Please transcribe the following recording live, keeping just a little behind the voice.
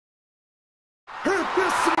Hit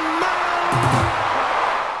this man!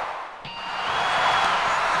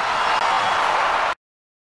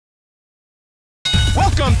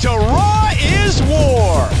 Welcome to Raw is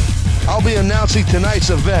War! I'll be announcing tonight's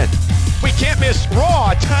event. We can't miss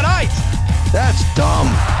Raw tonight! That's dumb.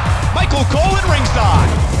 Michael Cole at ringside!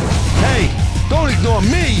 Hey, don't ignore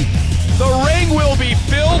me! The ring will be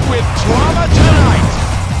filled with drama tonight!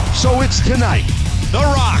 So it's tonight. The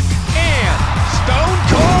Rock and Stone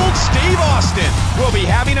Cold Steve Austin will be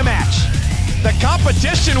having a match. The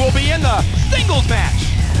competition will be in the singles match.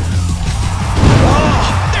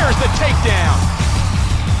 Oh, there's the takedown.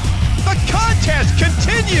 The contest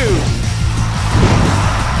continues.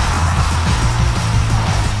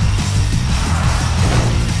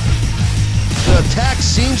 The attack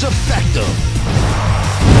seems effective.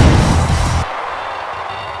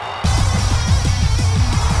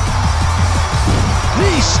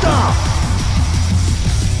 Knee stomp.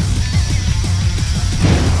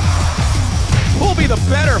 Who'll be the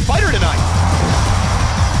better fighter tonight?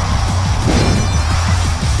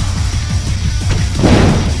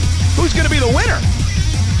 Who's going to be the winner?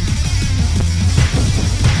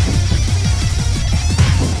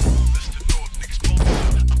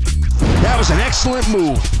 That was an excellent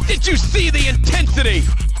move. Did you see the intensity?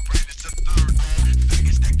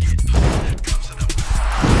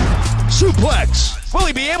 Suplex. Will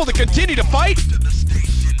he be able to continue to fight?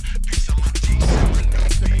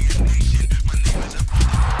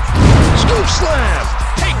 Scoop slam.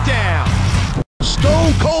 Takedown.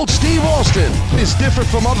 Stone Cold Steve Austin is different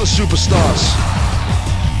from other superstars.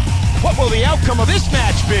 What will the outcome of this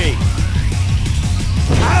match be?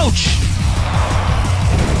 Ouch.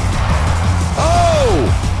 Oh.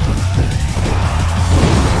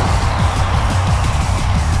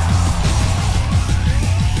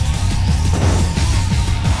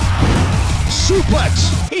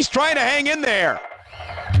 Suplex. He's trying to hang in there.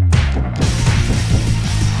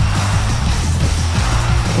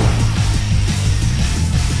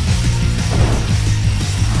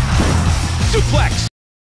 Suplex.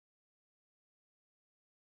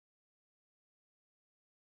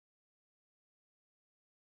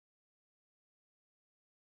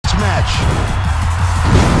 Match.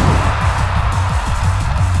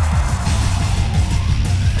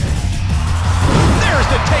 There's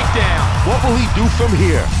the takedown. What will he do from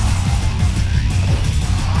here?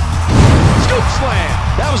 Scoop slam.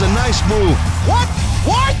 That was a nice move. What?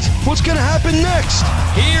 What? What's gonna happen next?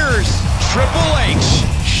 Here's Triple H.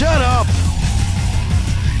 Shut up.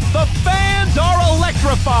 The fans are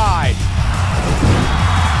electrified.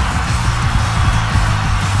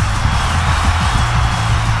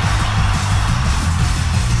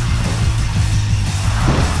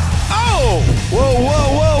 Oh! Whoa, whoa,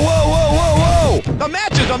 whoa, whoa, whoa, whoa, whoa! The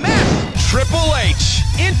match is a mess. Triple H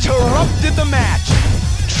interrupted the match.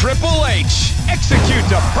 Triple H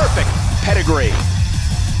executes a perfect pedigree.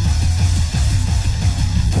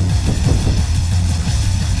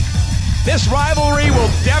 This rivalry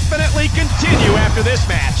will definitely continue after this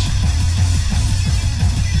match.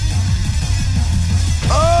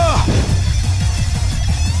 Ugh!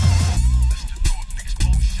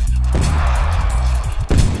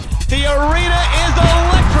 The arena is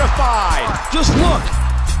electrified. Just look.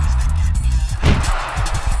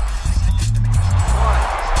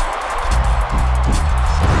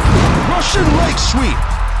 Russian leg sweep.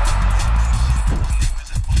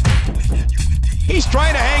 He's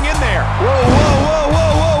trying to hang in there. Whoa, whoa, whoa,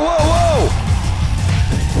 whoa, whoa, whoa, whoa!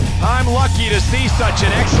 I'm lucky to see such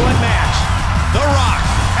an excellent match. The Rock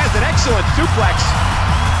has an excellent suplex.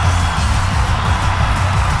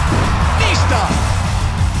 Knee stomp.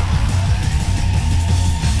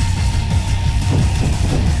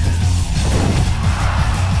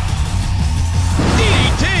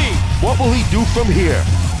 DDT. What will he do from here?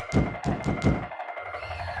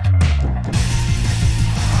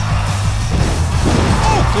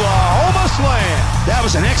 Oklahoma Slam. That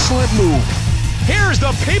was an excellent move. Here's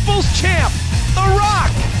the People's Champ, The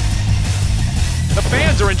Rock. The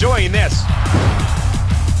fans are enjoying this.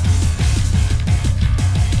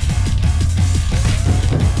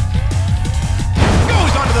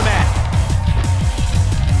 Goes onto the mat.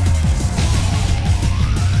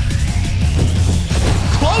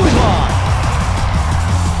 Clothesline.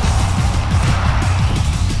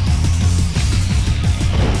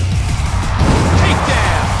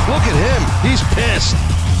 Takedown. Look at him. He's pissed.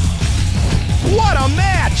 What a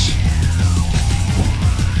match!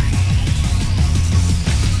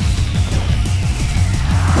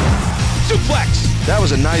 Suplex. That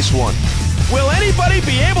was a nice one. Will anybody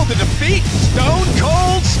be able to defeat Stone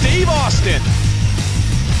Cold Steve Austin?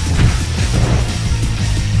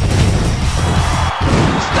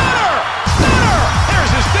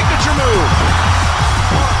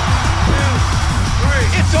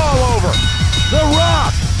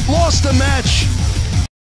 wins the match.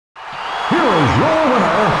 Here is your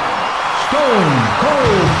winner, Stone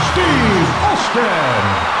Cold Steve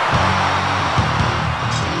Austin.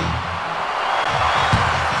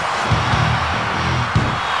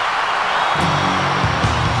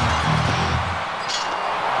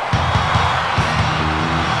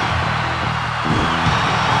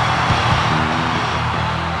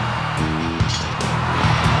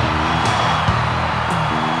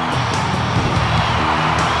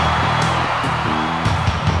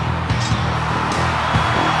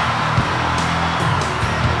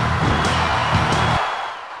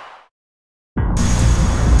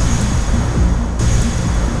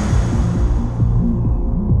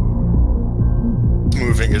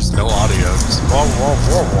 There's no audio.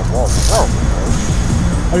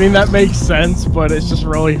 I mean, that makes sense, but it's just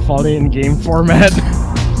really funny in game format.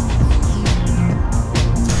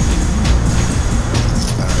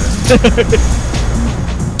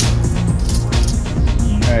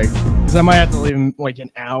 Alright, because I might have to leave in like an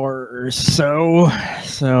hour or so,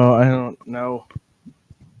 so I don't know.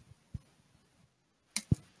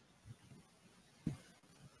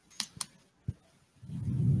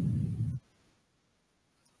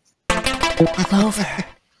 Look over.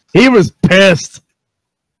 He was pissed.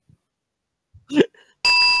 This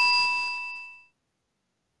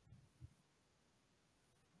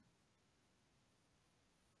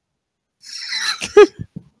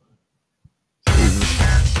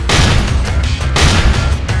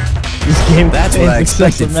game That's what I contains excessive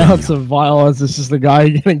expected from amounts you. of violence. It's just the guy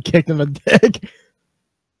getting kicked in the dick.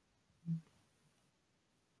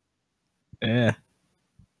 Yeah.